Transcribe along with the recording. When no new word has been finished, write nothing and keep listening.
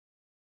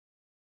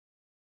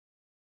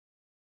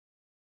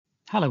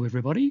Hello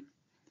everybody.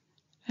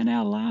 In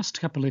our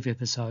last couple of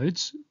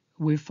episodes,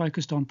 we've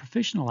focused on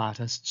professional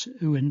artists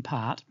who in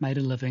part made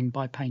a living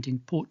by painting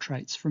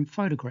portraits from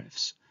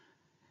photographs.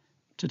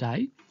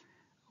 Today,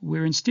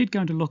 we're instead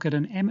going to look at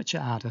an amateur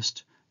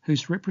artist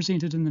who's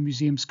represented in the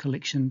museum's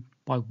collection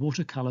by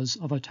watercolours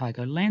of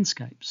Otago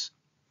landscapes.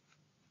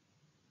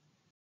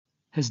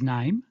 His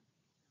name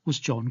was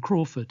John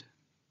Crawford.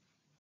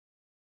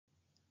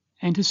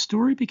 And his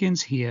story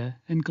begins here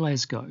in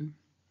Glasgow.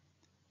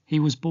 He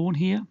was born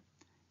here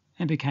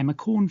and became a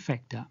corn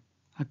factor,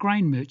 a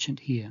grain merchant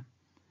here.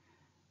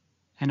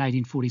 In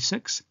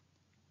 1846,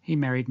 he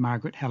married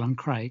Margaret Helen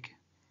Craig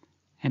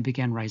and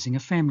began raising a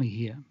family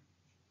here.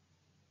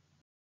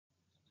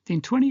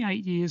 Then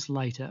 28 years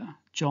later,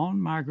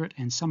 John, Margaret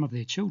and some of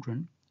their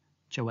children,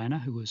 Joanna,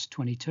 who was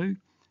 22,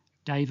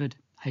 David,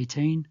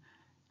 18,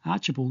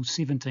 Archibald,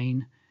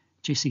 17,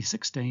 Jesse,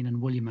 16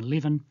 and William,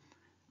 11,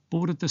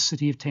 boarded the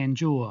city of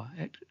Tanjore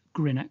at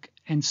Greenock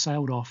and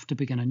sailed off to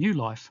begin a new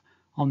life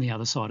on the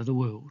other side of the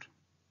world.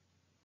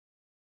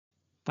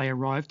 They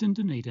arrived in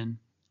Dunedin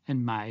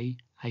in May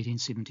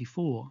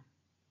 1874.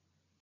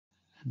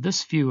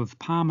 This view of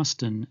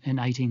Palmerston in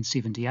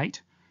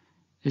 1878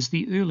 is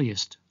the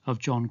earliest of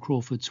John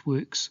Crawford's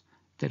works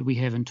that we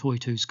have in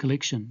Toitū's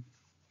collection.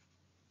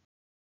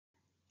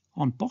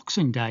 On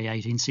Boxing Day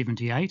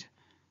 1878,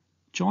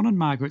 John and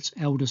Margaret's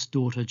eldest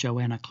daughter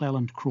Joanna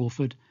Cleland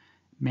Crawford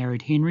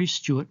married Henry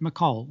Stewart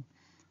McColl,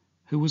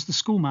 who was the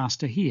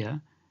schoolmaster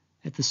here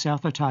at the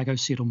South Otago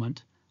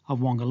settlement of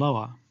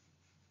Wangaloa.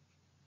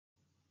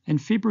 In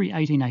February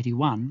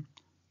 1881,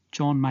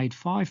 John made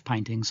 5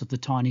 paintings of the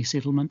tiny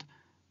settlement,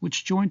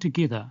 which joined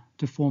together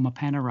to form a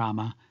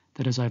panorama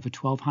that is over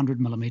 1200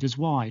 millimetres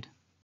wide.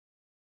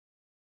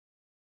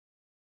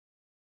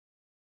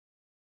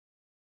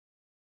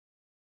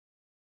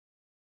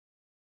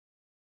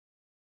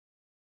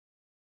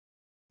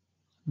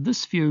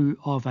 This view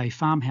of a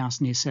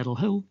farmhouse near Saddle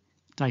Hill,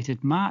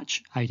 dated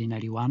March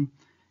 1881,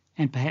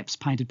 and perhaps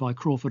painted by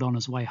Crawford on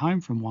his way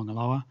home from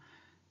Wangaloa,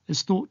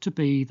 is thought to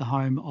be the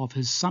home of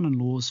his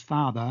son-in-law's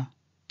father,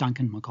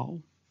 Duncan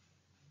McColl.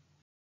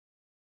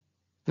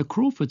 The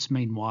Crawfords,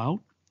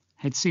 meanwhile,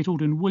 had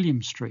settled in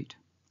William Street,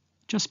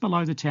 just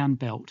below the town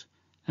belt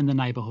in the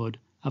neighbourhood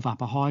of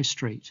Upper High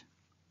Street.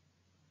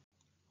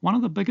 One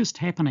of the biggest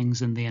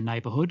happenings in their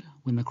neighbourhood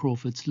when the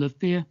Crawfords lived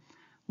there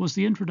was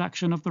the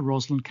introduction of the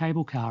Roslyn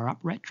cable car up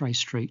Rattray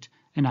Street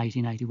in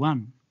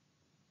 1881,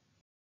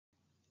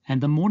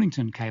 and the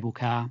Mornington cable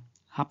car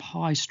up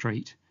High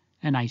Street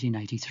in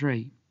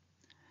 1883.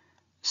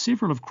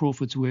 Several of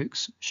Crawford's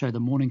works show the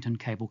Mornington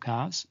cable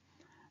cars.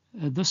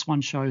 This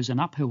one shows an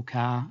uphill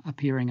car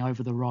appearing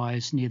over the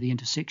rise near the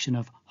intersection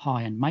of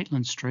High and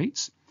Maitland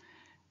Streets,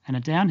 and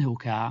a downhill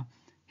car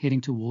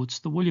heading towards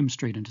the William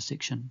Street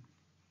intersection,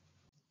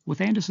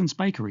 with Anderson's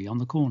Bakery on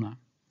the corner.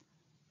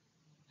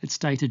 It's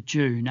dated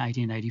June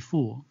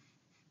 1884.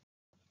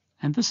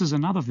 And this is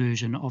another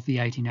version of the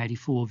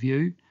 1884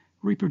 view,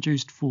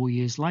 reproduced 4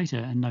 years later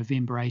in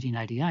November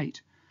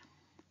 1888.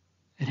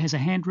 It has a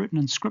handwritten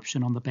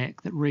inscription on the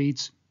back that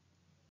reads,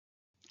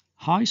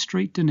 "High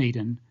Street,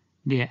 Dunedin,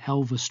 near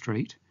Alva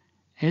Street,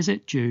 as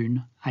at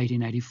June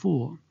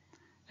 1884,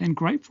 in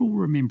grateful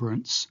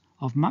remembrance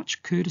of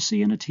much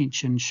courtesy and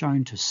attention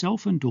shown to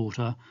self and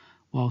daughter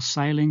while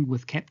sailing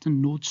with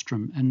Captain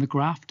Nordstrom in the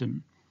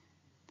Grafton."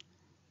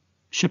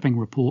 Shipping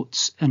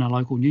reports in a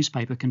local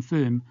newspaper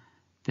confirm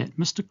that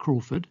Mr.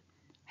 Crawford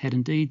had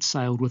indeed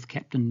sailed with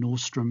Captain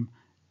Nordstrom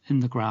in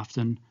the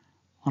Grafton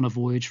on a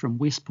voyage from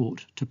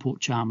Westport to Port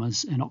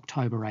Chalmers in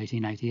October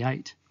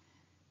 1888.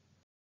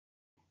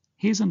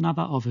 Here's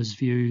another of his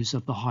views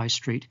of the High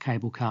Street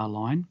cable car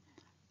line,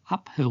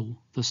 uphill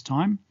this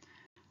time,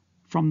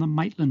 from the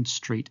Maitland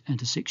Street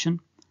intersection,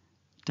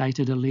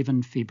 dated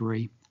 11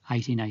 February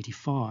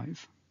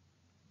 1885.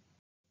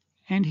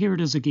 And here it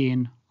is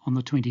again on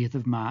the 20th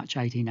of March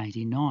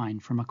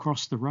 1889 from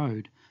across the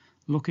road,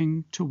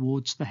 looking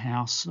towards the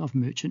house of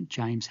merchant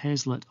James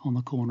Hazlitt on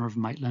the corner of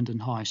Maitland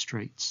and High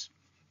Streets.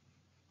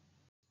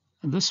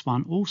 This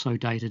one, also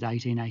dated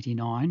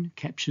 1889,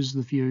 captures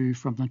the view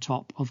from the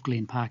top of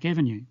Glen Park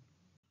Avenue,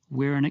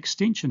 where an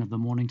extension of the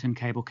Mornington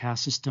cable car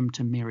system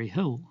to Mary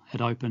Hill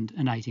had opened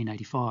in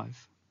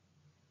 1885.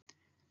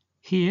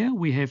 Here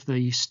we have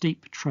the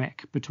steep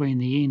track between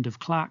the end of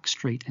Clark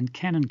Street and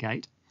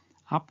Canongate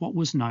up what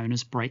was known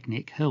as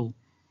Breakneck Hill.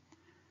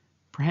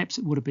 Perhaps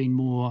it would have been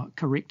more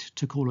correct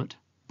to call it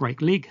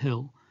Breakleg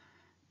Hill,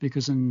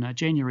 because in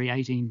January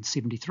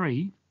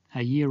 1873,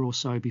 a year or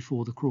so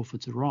before the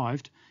Crawfords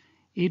arrived,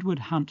 Edward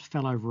Hunt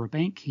fell over a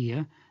bank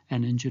here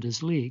and injured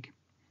his leg.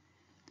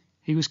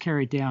 He was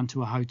carried down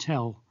to a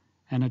hotel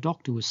and a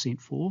doctor was sent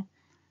for.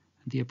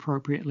 The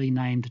appropriately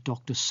named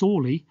Dr.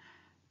 Sawley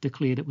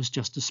declared it was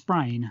just a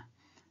sprain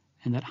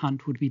and that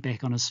Hunt would be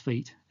back on his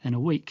feet in a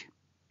week.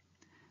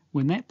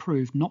 When that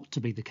proved not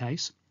to be the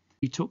case,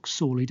 he took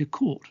Sawley to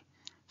court,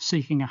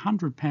 seeking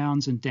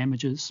 £100 in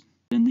damages.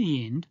 In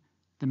the end,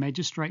 the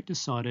magistrate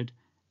decided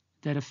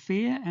that a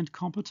fair and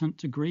competent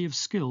degree of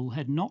skill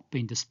had not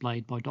been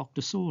displayed by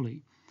Dr.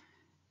 Sawley,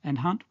 and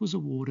Hunt was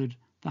awarded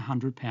the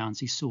 £100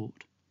 he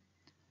sought.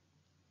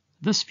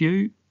 This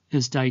view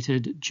is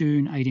dated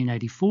June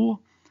 1884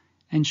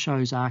 and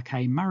shows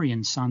R.K. Murray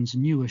and Sons'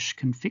 newish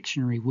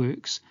confectionery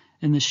works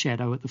in the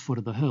shadow at the foot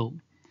of the hill.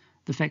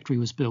 The factory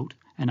was built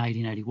in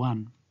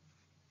 1881.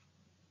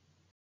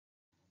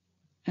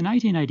 In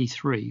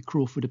 1883,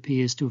 Crawford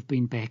appears to have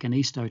been back in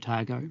East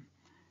Otago,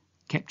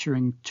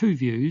 capturing two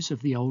views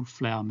of the old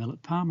flour mill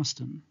at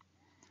Palmerston.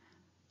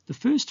 The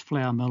first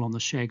flour mill on the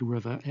Shag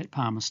River at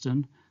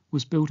Palmerston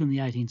was built in the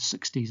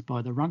 1860s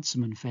by the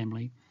Runciman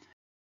family.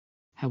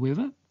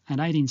 However, in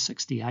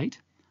 1868,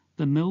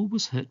 the mill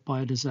was hit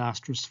by a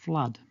disastrous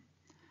flood.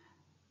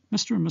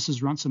 Mr. and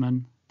Mrs.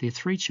 Runciman, their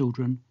 3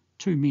 children,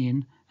 2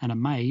 men and a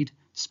maid,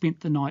 spent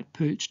the night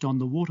perched on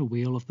the water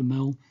wheel of the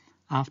mill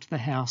after the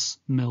house,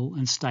 mill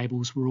and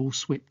stables were all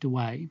swept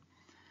away.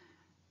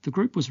 The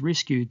group was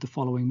rescued the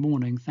following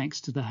morning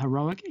thanks to the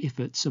heroic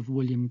efforts of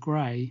William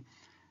Gray,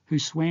 who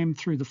swam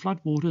through the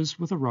floodwaters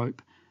with a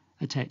rope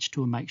attached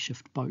to a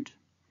makeshift boat.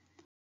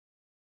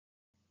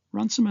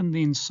 Runciman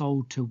then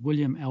sold to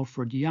William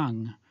Alfred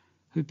Young,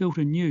 who built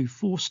a new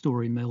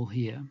 4-storey mill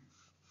here.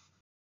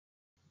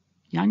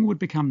 Young would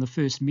become the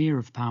first mayor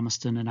of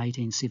Palmerston in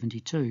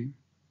 1872.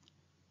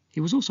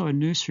 He was also a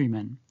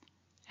nurseryman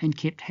and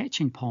kept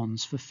hatching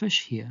ponds for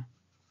fish here.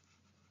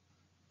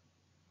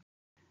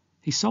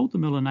 He sold the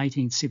mill in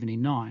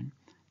 1879,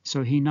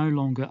 so he no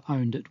longer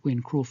owned it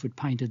when Crawford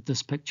painted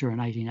this picture in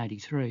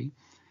 1883.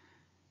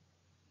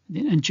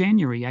 Then in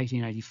January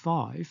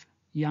 1885,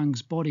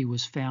 Young's body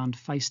was found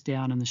face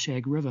down in the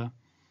Shag River.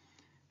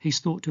 He's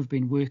thought to have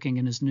been working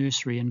in his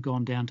nursery and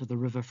gone down to the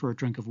river for a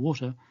drink of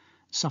water,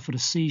 suffered a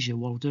seizure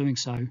while doing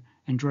so,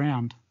 and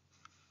drowned.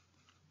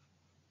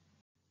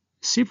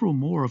 Several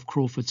more of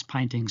Crawford's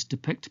paintings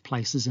depict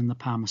places in the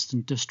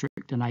Palmerston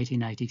district in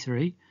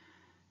 1883.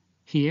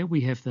 Here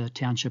we have the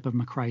township of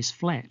Macrae's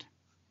Flat.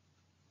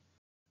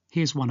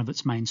 Here's one of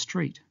its main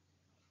street,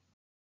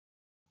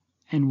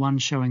 and one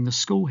showing the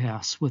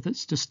schoolhouse with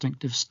its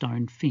distinctive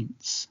stone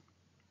fence.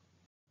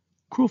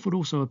 Crawford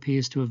also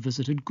appears to have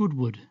visited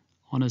Goodwood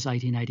on his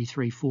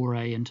 1883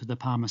 foray into the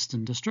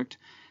Palmerston district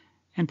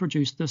and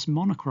produced this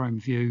monochrome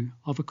view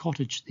of a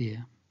cottage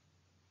there.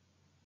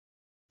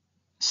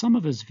 Some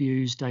of his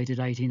views dated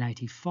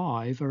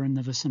 1885 are in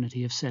the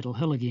vicinity of Saddle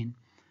Hill again.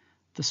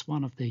 This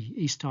one of the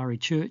East Tyree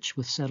Church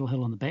with Saddle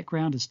Hill in the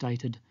background is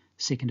dated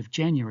 2nd of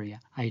January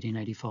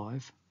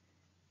 1885.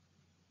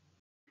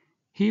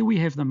 Here we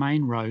have the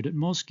main road at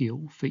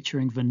Mosgiel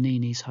featuring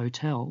Vanini's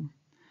Hotel.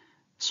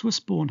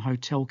 Swiss-born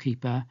hotel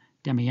keeper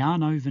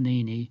Damiano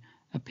Vanini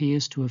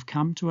appears to have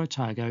come to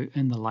Otago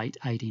in the late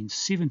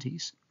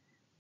 1870s.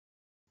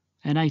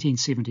 In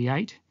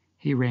 1878,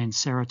 he ran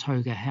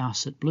Saratoga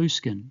House at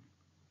Blueskin.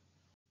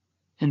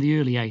 In the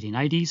early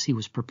 1880s, he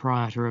was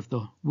proprietor of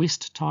the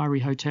West Tyree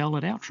Hotel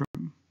at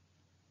Outram.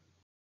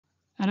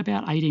 In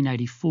about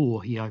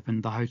 1884, he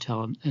opened the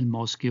hotel in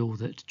Mosgiel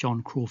that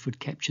John Crawford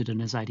captured in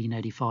his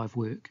 1885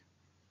 work.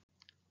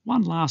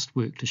 One last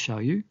work to show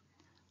you,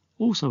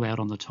 also out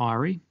on the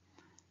Tyree,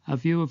 a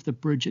view of the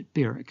bridge at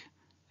Berwick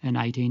in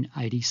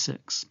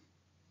 1886.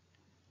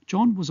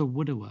 John was a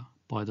widower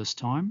by this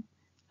time,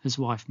 his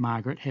wife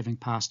Margaret having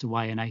passed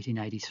away in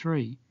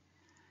 1883.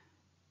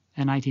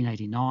 In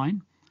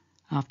 1889,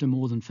 after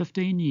more than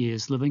 15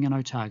 years living in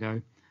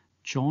Otago,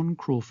 John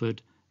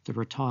Crawford, the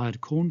retired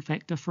corn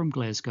factor from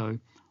Glasgow,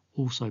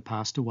 also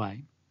passed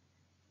away.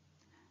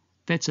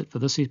 That's it for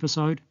this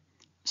episode.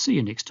 See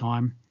you next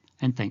time,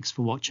 and thanks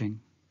for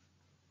watching.